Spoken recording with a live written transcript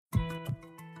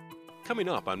Coming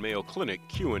up on Mayo Clinic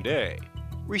Q&A.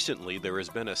 Recently, there has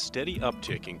been a steady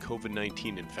uptick in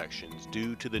COVID-19 infections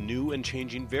due to the new and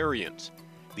changing variants.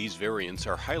 These variants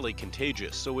are highly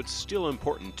contagious, so it's still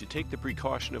important to take the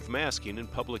precaution of masking in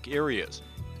public areas,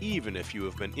 even if you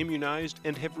have been immunized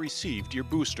and have received your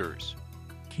boosters.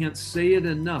 Can't say it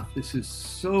enough. This is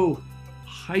so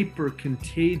hyper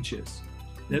contagious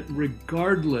that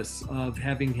regardless of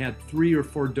having had 3 or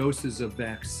 4 doses of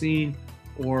vaccine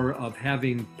or of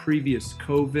having previous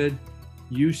COVID,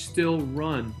 you still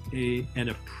run an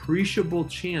appreciable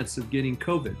chance of getting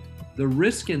COVID. The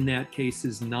risk in that case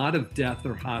is not of death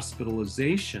or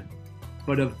hospitalization,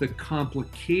 but of the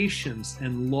complications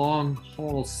and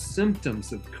long-haul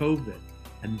symptoms of COVID.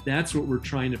 And that's what we're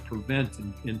trying to prevent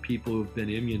in people who've been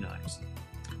immunized.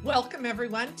 Welcome,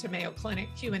 everyone, to Mayo Clinic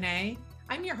Q&A.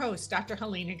 I'm your host, Dr.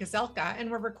 Helena Gazelka,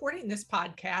 and we're recording this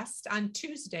podcast on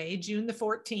Tuesday, June the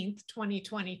 14th,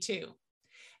 2022.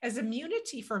 As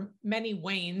immunity for many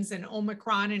wanes and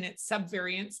Omicron and its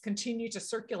subvariants continue to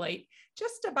circulate,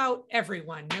 just about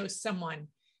everyone knows someone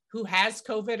who has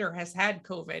COVID or has had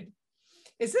COVID.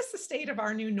 Is this the state of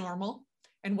our new normal?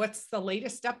 And what's the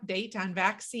latest update on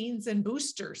vaccines and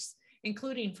boosters,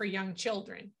 including for young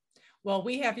children? Well,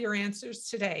 we have your answers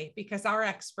today because our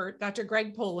expert, Dr.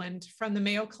 Greg Poland from the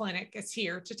Mayo Clinic, is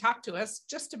here to talk to us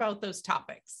just about those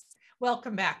topics.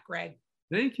 Welcome back, Greg.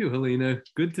 Thank you, Helena.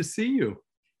 Good to see you.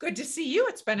 Good to see you.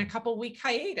 It's been a couple-week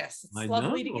hiatus. It's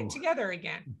lovely to get together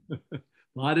again. A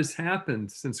lot has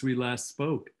happened since we last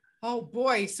spoke. Oh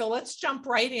boy, so let's jump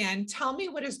right in. Tell me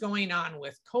what is going on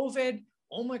with COVID,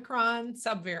 Omicron,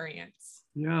 subvariants.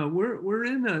 Yeah, we're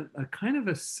in a kind of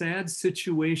a sad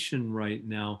situation right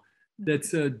now.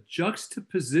 That's a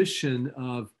juxtaposition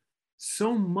of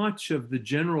so much of the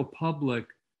general public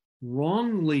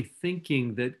wrongly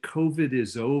thinking that COVID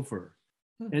is over.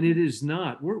 And it is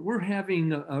not. We're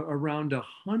having around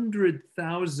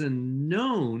 100,000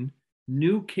 known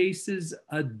new cases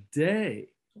a day.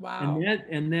 Wow.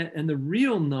 And the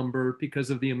real number,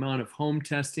 because of the amount of home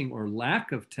testing or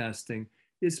lack of testing,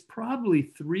 is probably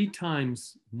 3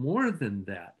 times more than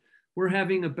that. We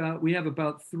have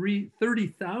about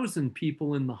 30,000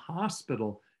 people in the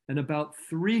hospital and about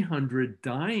 300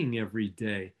 dying every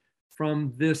day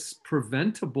from this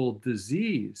preventable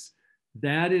disease.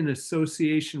 That, in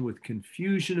association with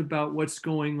confusion about what's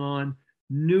going on,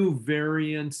 new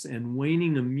variants and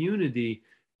waning immunity,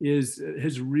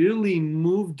 has really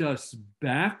moved us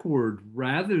backward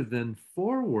rather than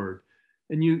forward.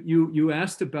 And you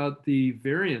asked about the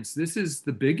variants. This is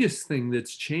the biggest thing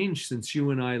that's changed since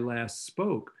you and I last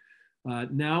spoke.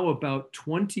 Now about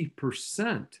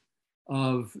 20%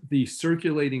 of the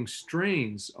circulating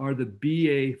strains are the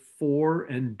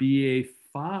BA4 and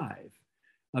BA5.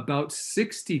 About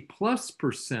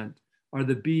 60+% are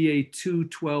the BA2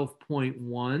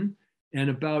 12.1, and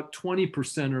about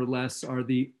 20% or less are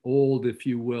the old, if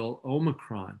you will,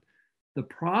 Omicron. The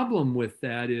problem with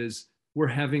that is we're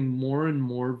having more and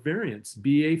more variants.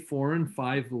 BA4 and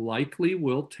 5 likely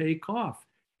will take off.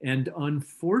 And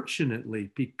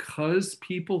unfortunately, because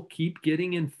people keep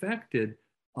getting infected,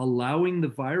 allowing the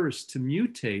virus to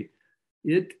mutate,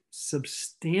 it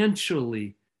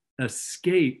substantially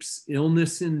escapes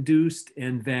illness-induced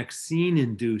and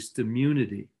vaccine-induced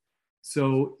immunity.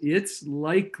 So it's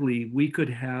likely we could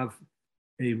have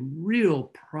a real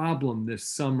problem this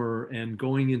summer and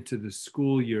going into the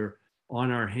school year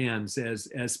on our hands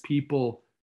as people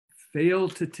fail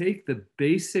to take the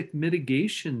basic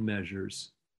mitigation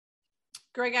measures.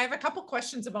 Greg, I have a couple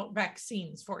questions about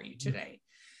vaccines for you today.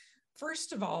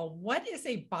 First of all, what is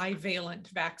a bivalent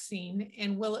vaccine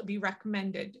and will it be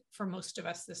recommended for most of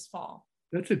us this fall?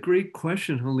 That's a great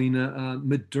question, Helena.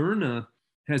 Moderna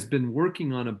has been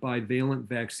working on a bivalent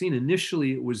vaccine.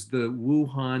 Initially, it was the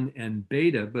Wuhan and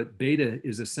Beta, but Beta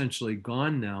is essentially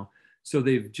gone now. So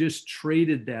they've just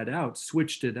traded that out,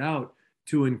 switched it out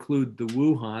to include the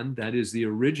Wuhan, that is the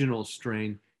original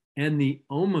strain, and the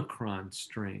Omicron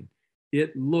strain.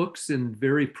 It looks in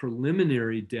very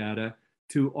preliminary data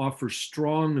to offer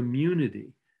strong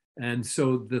immunity. And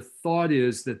so the thought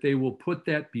is that they will put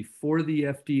that before the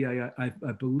FDA. I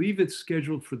believe it's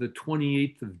scheduled for the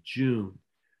 28th of June.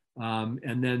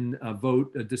 And then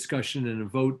a discussion and a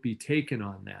vote be taken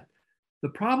on that. The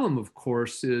problem, of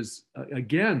course, is,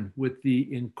 again, with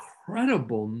the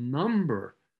incredible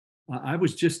number. I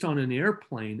was just on an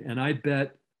airplane and I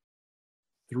bet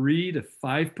 3 to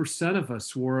 5% of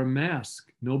us wore a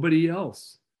mask, nobody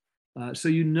else. So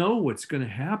you know what's going to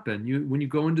happen. When you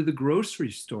go into the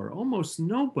grocery store, almost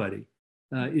nobody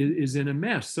is in a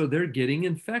mask. So they're getting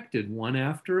infected one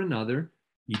after another.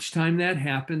 Each time that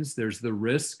happens, there's the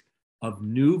risk of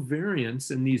new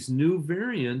variants, and these new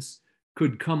variants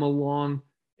could come along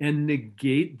and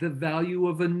negate the value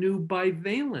of a new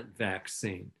bivalent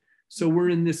vaccine. So we're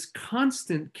in this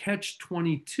constant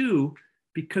catch-22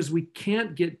 because we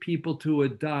can't get people to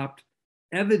adopt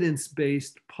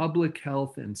evidence-based public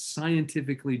health and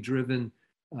scientifically driven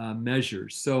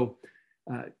measures. So,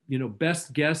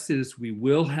 best guess is we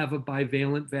will have a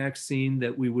bivalent vaccine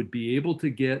that we would be able to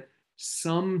get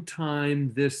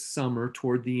sometime this summer,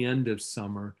 toward the end of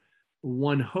summer.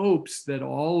 One hopes that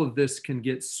all of this can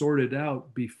get sorted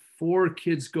out before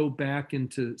kids go back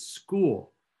into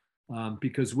school,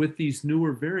 because with these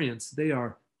newer variants, they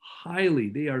are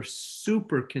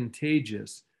super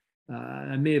contagious.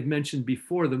 I may have mentioned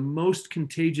before, the most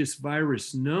contagious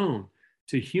virus known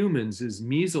to humans is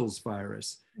measles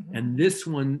virus. Mm-hmm. And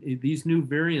these new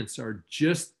variants are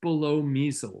just below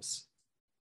measles.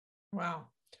 Wow.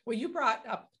 Well, you brought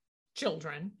up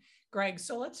children, Greg,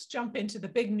 so let's jump into the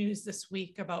big news this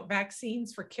week about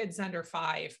vaccines for kids under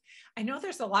 5. I know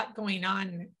there's a lot going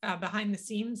on behind the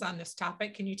scenes on this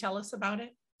topic. Can you tell us about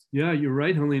it? Yeah, you're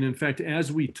right, Helene. In fact,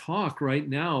 as we talk right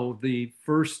now, the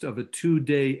first of a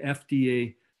 2-day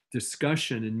FDA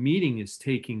discussion and meeting is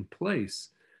taking place.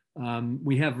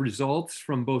 We have results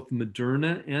from both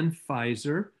Moderna and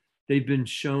Pfizer. They've been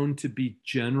shown to be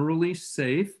generally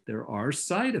safe. There are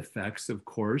side effects, of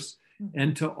course,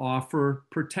 and to offer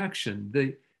protection.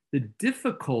 The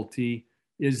difficulty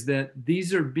is that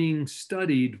these are being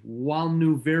studied while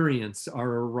new variants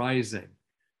are arising.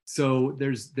 So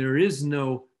there is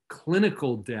no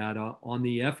clinical data on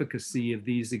the efficacy of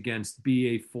these against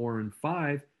BA4 and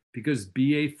 5 because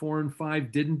BA4 and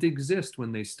 5 didn't exist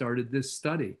when they started this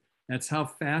study. That's how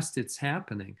fast it's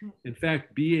happening. In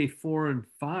fact, BA4 and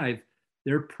 5,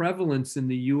 their prevalence in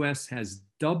the US has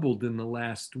doubled in the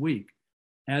last week.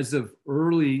 As of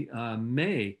early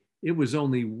May, it was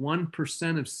only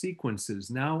 1% of sequences,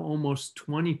 now almost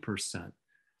 20%.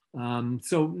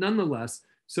 So nonetheless,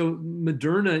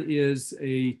 Moderna is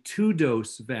a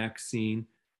 2-dose vaccine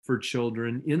for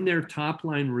children. In their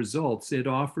top-line results, it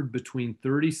offered between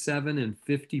 37 and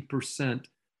 50%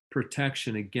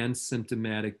 protection against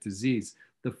symptomatic disease.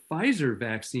 The Pfizer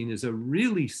vaccine is a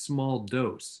really small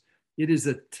dose. It is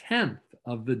 1/10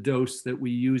 of the dose that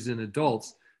we use in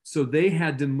adults. So they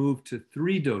had to move to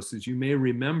 3 doses. You may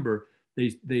remember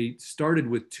they started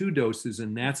with 2 doses,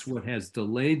 and that's what has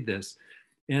delayed this.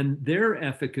 And their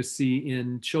efficacy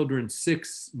in children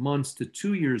 6 months to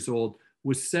 2 years old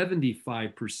was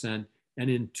 75%. And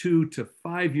in 2 to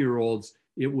 5-year-olds,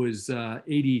 it was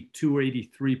 82 or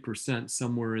 83%,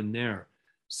 somewhere in there.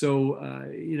 So,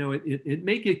 it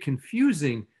may get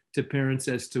confusing to parents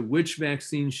as to which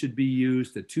vaccine should be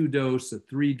used, a 2-dose, a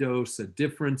 3-dose, a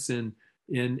difference in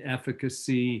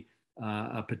efficacy,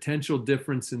 a potential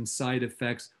difference in side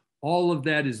effects. All of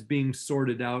that is being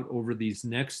sorted out over these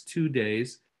next 2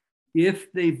 days.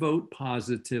 If they vote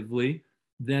positively,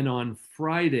 then on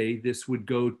Friday, this would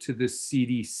go to the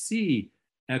CDC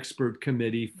expert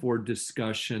committee for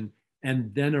discussion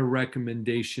and then a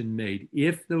recommendation made.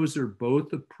 If those are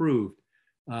both approved,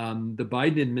 the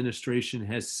Biden administration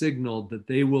has signaled that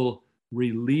they will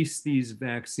release these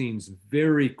vaccines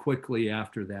very quickly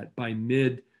after that, by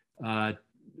the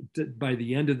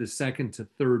end of the 2nd to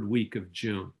 3rd week of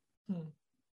June.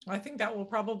 I think that will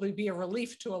probably be a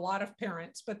relief to a lot of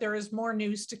parents, but there is more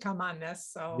news to come on this.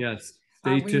 So yes,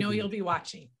 we know you'll be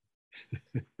watching.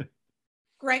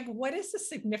 Greg, what is the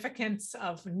significance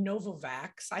of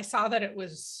Novavax? I saw that it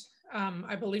was,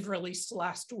 I believe, released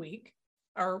last week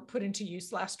or put into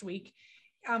use last week.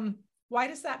 Why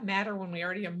does that matter when we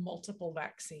already have multiple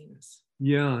vaccines?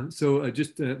 Yeah, so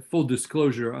just full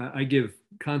disclosure, I give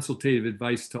consultative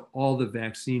advice to all the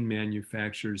vaccine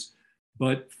manufacturers,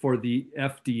 but for the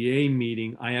FDA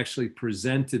meeting, I actually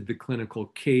presented the clinical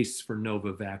case for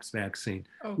Novavax vaccine.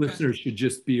 Okay. Listeners should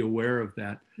just be aware of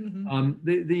that.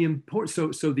 Mm-hmm.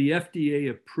 So the FDA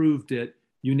approved it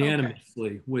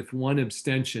unanimously with one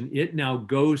abstention. It now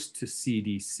goes to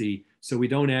CDC, so we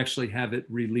don't actually have it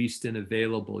released and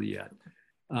available yet.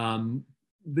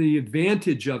 The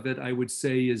advantage of it, I would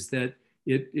say, is that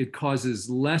it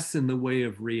causes less in the way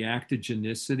of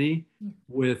reactogenicity,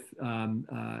 with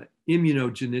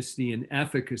immunogenicity and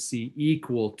efficacy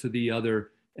equal to the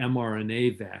other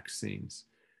mRNA vaccines.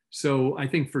 So I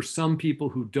think for some people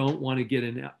who don't want to get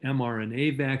an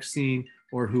mRNA vaccine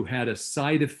or who had a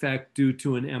side effect due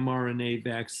to an mRNA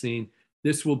vaccine,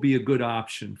 this will be a good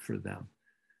option for them.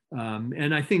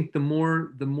 And I think the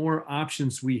more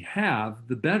options we have,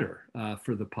 the better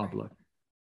for the public.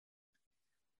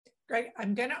 Greg,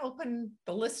 I'm going to open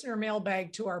the listener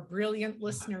mailbag to our brilliant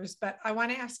listeners, but I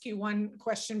want to ask you one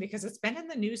question because it's been in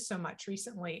the news so much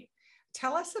recently.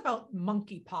 Tell us about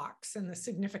monkeypox and the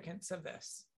significance of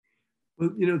this.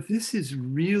 Well, this is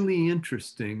really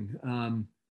interesting.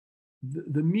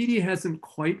 The media hasn't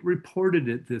quite reported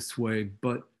it this way,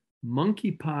 but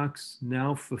monkeypox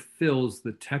now fulfills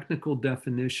the technical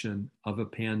definition of a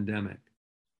pandemic.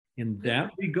 In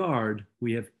that regard,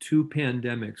 we have two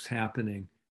pandemics happening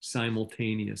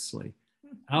simultaneously.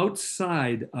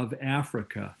 Outside of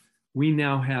Africa, we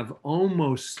now have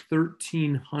almost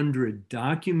 1,300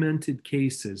 documented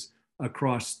cases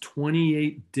across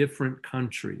 28 different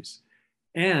countries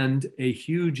and a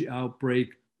huge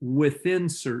outbreak within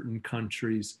certain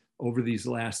countries over these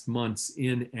last months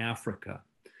in Africa.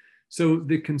 So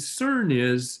the concern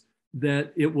is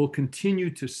that it will continue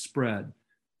to spread.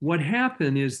 What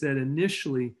happened is that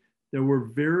initially there were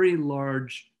very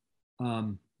large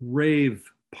rave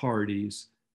parties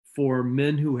for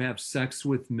men who have sex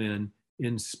with men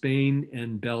in Spain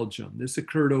and Belgium. This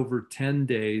occurred over 10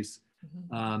 days,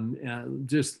 all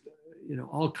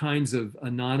kinds of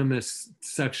anonymous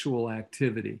sexual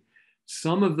activity.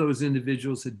 Some of those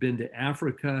individuals had been to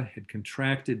Africa, had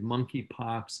contracted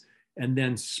monkeypox, and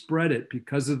then spread it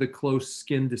because of the close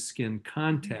skin-to-skin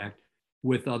contact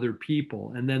with other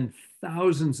people. And then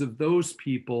thousands of those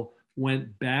people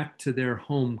went back to their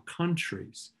home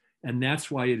countries. And that's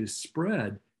why it is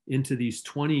spread into these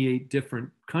 28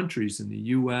 different countries in the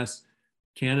US,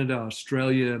 Canada,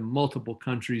 Australia, multiple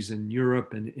countries in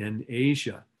Europe and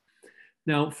Asia.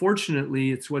 Now,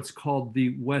 fortunately, it's what's called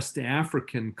the West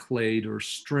African clade or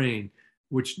strain,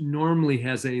 which normally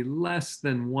has a less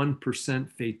than 1%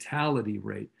 fatality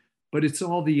rate. But it's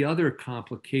all the other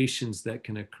complications that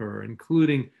can occur,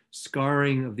 including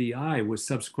scarring of the eye with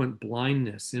subsequent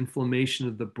blindness, inflammation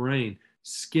of the brain,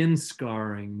 skin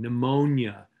scarring,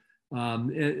 pneumonia,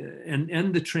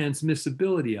 and the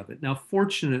transmissibility of it. Now,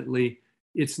 fortunately,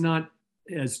 it's not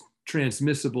as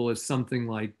transmissible as something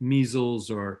like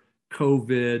measles or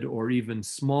COVID or even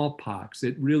smallpox.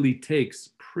 It really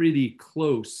takes pretty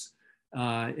close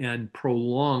and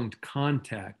prolonged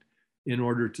contact in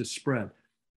order to spread.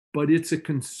 But it's a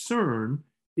concern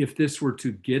if this were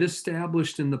to get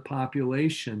established in the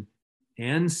population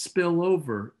and spill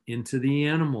over into the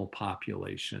animal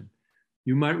population.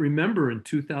 You might remember in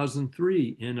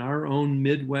 2003, in our own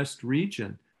Midwest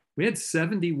region, we had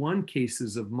 71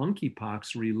 cases of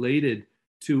monkeypox related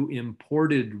to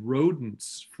imported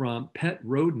rodents from pet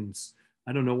rodents.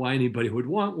 I don't know why anybody would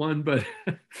want one, but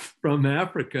from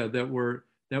Africa that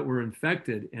were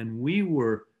infected. And we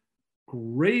were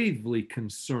gravely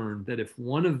concerned that if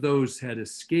one of those had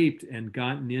escaped and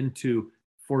gotten into,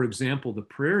 for example, the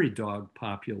prairie dog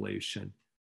population,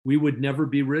 we would never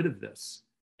be rid of this.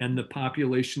 And the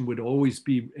population would always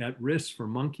be at risk for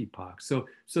monkeypox.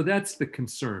 So that's the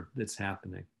concern that's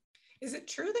happening. Is it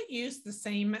true that you used the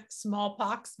same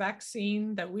smallpox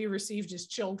vaccine that we received as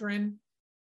children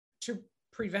to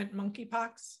prevent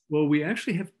monkeypox? Well, we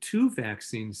actually have two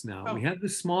vaccines now. Oh. We have the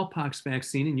smallpox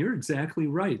vaccine, and you're exactly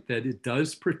right that it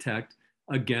does protect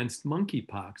against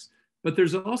monkeypox. But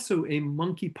there's also a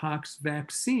monkeypox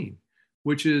vaccine,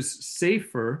 which is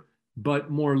safer but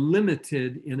more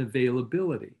limited in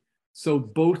availability. So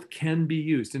both can be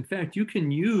used. In fact,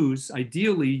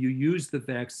 ideally, you use the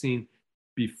vaccine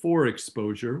before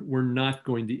exposure. We're not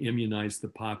going to immunize the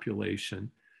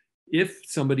population. If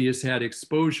somebody has had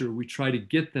exposure, we try to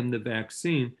get them the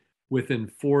vaccine within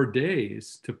 4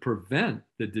 days to prevent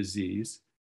the disease,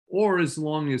 or as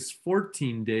long as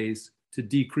 14 days to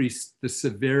decrease the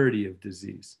severity of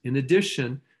disease. In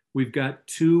addition, we've got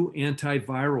 2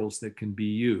 antivirals that can be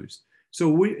used.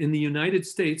 So in the United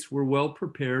States, we're well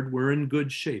prepared. We're in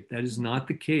good shape. That is not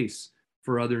the case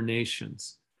for other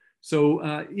nations. So,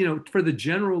 for the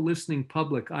general listening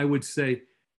public, I would say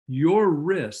your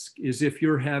risk is if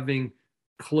you're having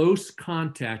close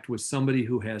contact with somebody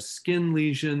who has skin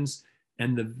lesions,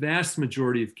 and the vast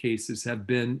majority of cases have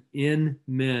been in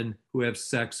men who have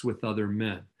sex with other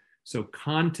men. So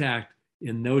contact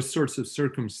in those sorts of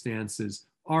circumstances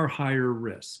are higher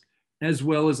risk, as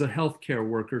well as a healthcare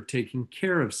worker taking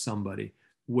care of somebody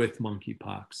with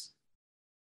monkeypox.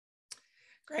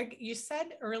 Greg, you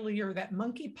said earlier that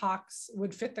monkeypox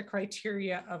would fit the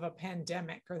criteria of a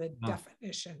pandemic or the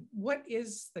definition. What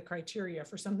is the criteria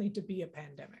for something to be a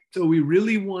pandemic? So we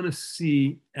really want to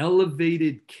see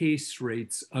elevated case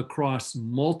rates across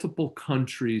multiple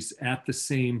countries at the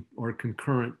same or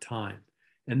concurrent time.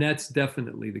 And that's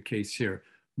definitely the case here.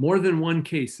 More than one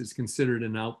case is considered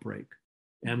an outbreak.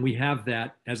 And we have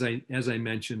that, as I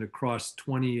mentioned, across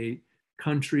 28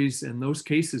 countries, and those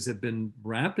cases have been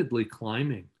rapidly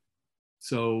climbing.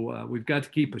 So we've got to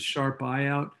keep a sharp eye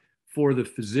out for the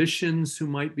physicians who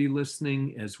might be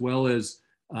listening, as well as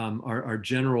our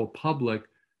general public.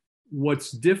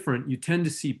 What's different, you tend to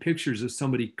see pictures of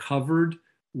somebody covered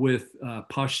with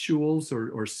pustules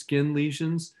or skin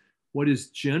lesions. What has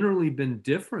generally been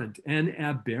different and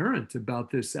aberrant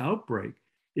about this outbreak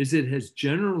is it has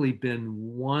generally been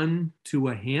one to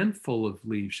a handful of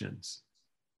lesions.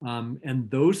 And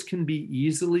those can be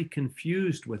easily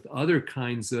confused with other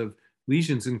kinds of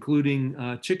lesions, including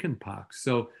chickenpox.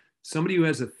 So somebody who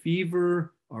has a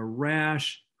fever, a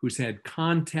rash, who's had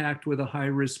contact with a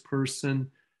high-risk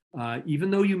person, even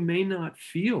though you may not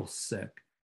feel sick,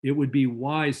 it would be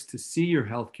wise to see your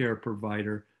healthcare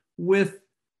provider with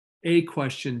a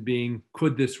question being,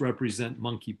 could this represent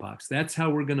monkeypox? That's how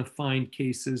we're going to find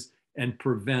cases and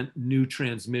prevent new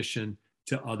transmission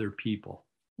to other people.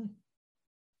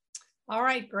 All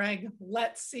right, Greg,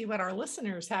 let's see what our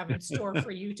listeners have in store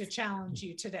for you to challenge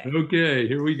you today. Okay,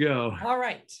 here we go. All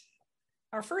right.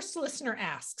 Our first listener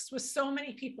asks, with so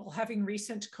many people having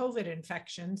recent COVID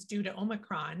infections due to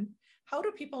Omicron, how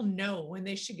do people know when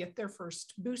they should get their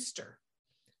first booster?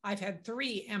 I've had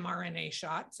 3 mRNA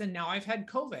shots and now I've had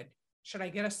COVID. Should I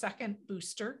get a second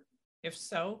booster? If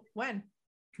so, when?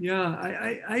 Yeah,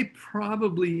 I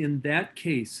probably, in that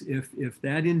case, if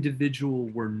that individual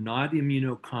were not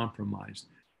immunocompromised,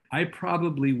 I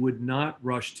probably would not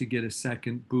rush to get a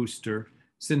second booster,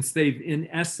 since they've in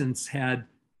essence had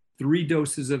 3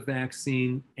 doses of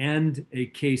vaccine and a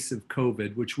case of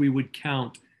COVID, which we would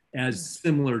count as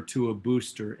similar to a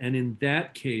booster. And in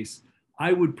that case,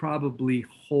 I would probably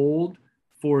hold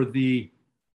for the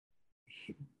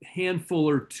handful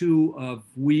or 2 of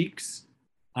weeks,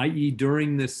 i.e.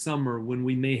 during this summer, when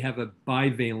we may have a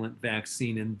bivalent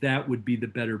vaccine, and that would be the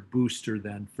better booster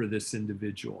then for this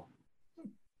individual.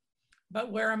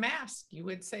 But wear a mask, you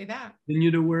would say that.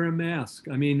 Continue to wear a mask.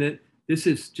 I mean, this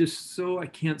is just so, I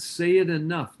can't say it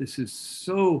enough, this is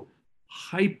so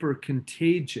hyper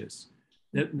contagious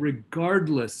that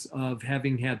regardless of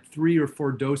having had 3 or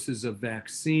 4 doses of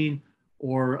vaccine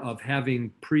or of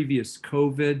having previous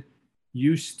COVID,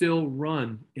 you still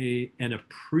run an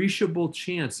appreciable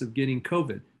chance of getting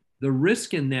COVID. The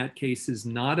risk in that case is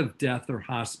not of death or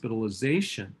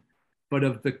hospitalization, but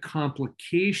of the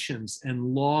complications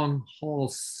and long haul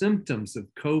symptoms of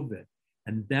COVID.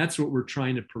 And that's what we're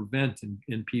trying to prevent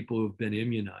in people who have been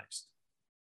immunized.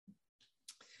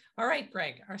 All right,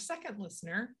 Greg, our second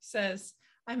listener says,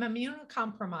 I'm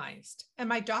immunocompromised and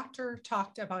my doctor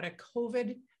talked about a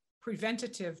COVID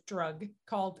preventative drug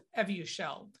called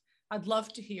Evusheld. I'd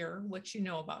love to hear what you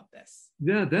know about this.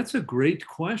 Yeah, that's a great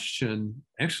question.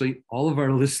 Actually, all of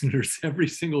our listeners, every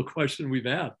single question we've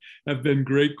had have been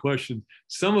great questions.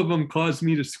 Some of them caused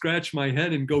me to scratch my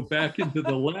head and go back into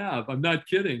the lab. I'm not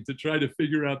kidding, to try to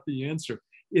figure out the answer.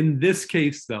 In this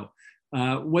case, though,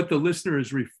 what the listener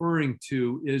is referring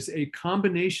to is a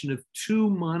combination of 2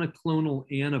 monoclonal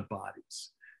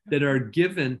antibodies that are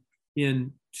given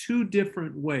in 2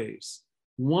 different ways.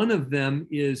 One of them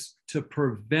is to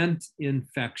prevent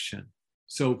infection,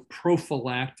 so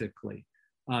prophylactically.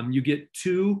 You get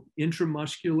 2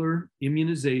 intramuscular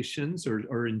immunizations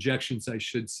or injections, I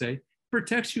should say,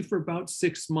 protects you for about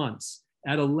 6 months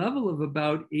at a level of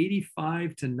about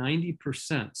 85 to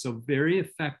 90%, so very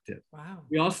effective. Wow.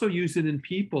 We also use it in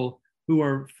people who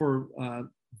are, for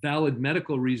valid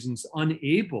medical reasons,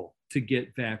 unable to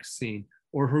get vaccine,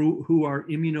 or who are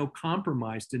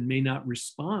immunocompromised and may not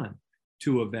respond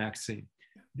to a vaccine.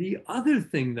 The other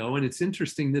thing, though, and it's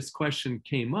interesting this question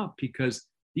came up because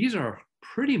these are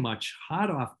pretty much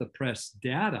hot off the press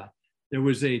data. There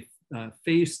was a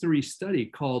phase 3 study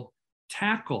called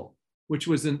TACKLE, which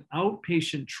was an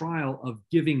outpatient trial of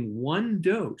giving 1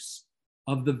 dose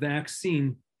of the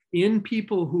vaccine in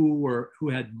people who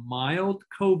had mild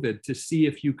COVID to see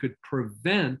if you could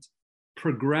prevent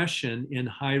progression in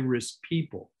high-risk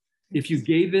people. If you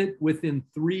gave it within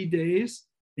 3 days,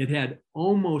 it had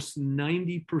almost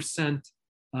 90%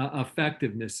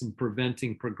 effectiveness in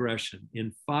preventing progression.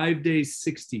 In 5 days,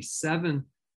 67%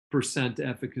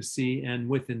 efficacy, and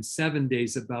within 7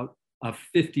 days, about a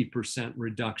 50%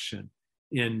 reduction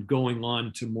in going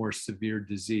on to more severe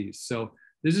disease. So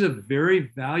this is a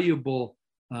very valuable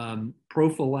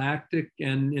prophylactic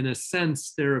and, in a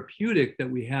sense, therapeutic that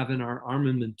we have in our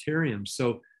armamentarium.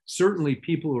 So certainly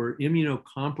people who are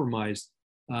immunocompromised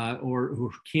or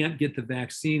who can't get the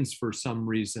vaccines for some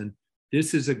reason,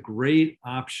 this is a great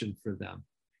option for them.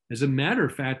 As a matter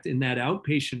of fact, in that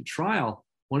outpatient trial,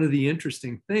 one of the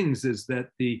interesting things is that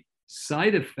the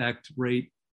side effect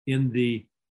rate in the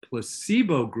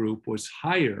placebo group was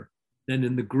higher than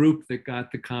in the group that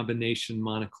got the combination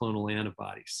monoclonal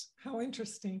antibodies. How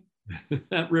interesting.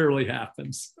 That rarely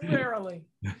happens. Rarely.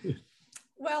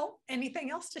 Well, anything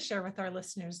else to share with our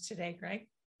listeners today, Greg?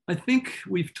 I think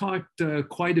we've talked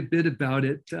quite a bit about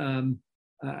it.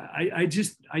 I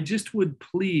just would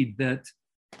plead that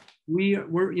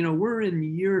we're in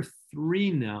year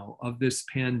 3 now of this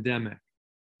pandemic,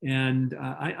 and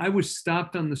I was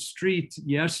stopped on the street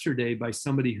yesterday by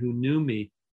somebody who knew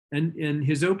me, and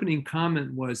his opening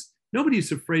comment was,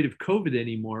 "Nobody's afraid of COVID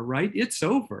anymore, right? It's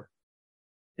over."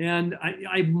 And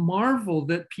I marvel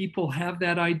that people have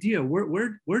that idea.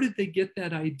 Where did they get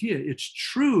that idea? It's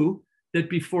true that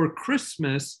before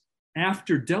Christmas,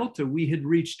 after Delta, we had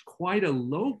reached quite a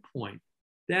low point.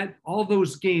 That all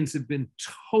those gains have been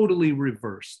totally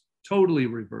reversed.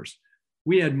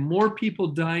 We had more people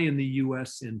die in the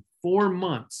US in 4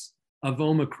 months of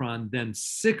Omicron than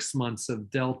 6 months of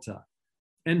Delta.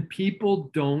 And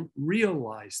people don't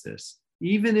realize this,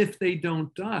 even if they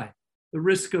don't die. The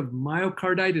risk of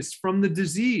myocarditis from the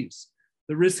disease,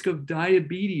 the risk of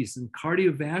diabetes and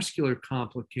cardiovascular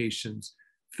complications,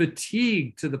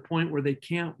 fatigue to the point where they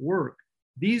can't work.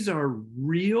 These are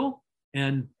real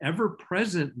and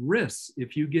ever-present risks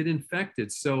if you get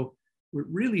infected. So we're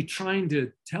really trying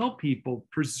to tell people,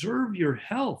 preserve your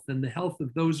health and the health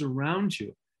of those around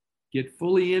you. Get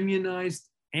fully immunized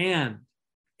and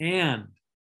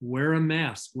wear a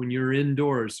mask when you're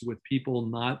indoors with people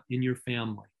not in your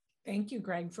family. Thank you,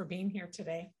 Greg, for being here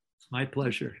today. My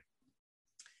pleasure.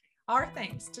 Our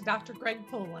thanks to Dr. Greg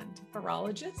Poland,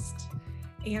 virologist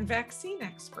and vaccine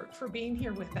expert, for being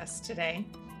here with us today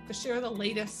to share the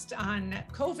latest on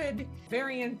COVID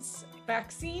variants,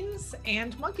 vaccines,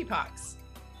 and monkeypox.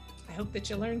 I hope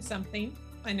that you learned something.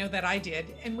 I know that I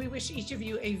did, and we wish each of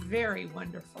you a very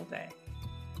wonderful day.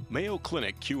 Mayo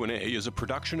Clinic Q&A is a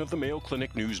production of the Mayo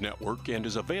Clinic News Network and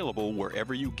is available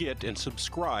wherever you get and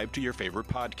subscribe to your favorite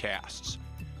podcasts.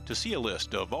 To see a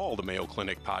list of all the Mayo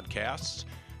Clinic podcasts,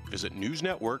 visit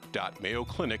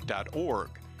newsnetwork.mayoclinic.org.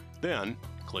 Then,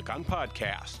 click on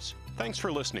Podcasts. Thanks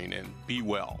for listening and be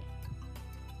well.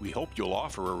 We hope you'll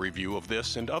offer a review of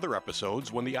this and other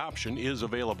episodes when the option is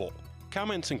available.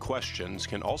 Comments and questions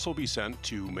can also be sent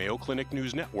to Mayo Clinic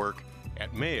News Network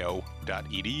at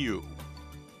mayo.edu.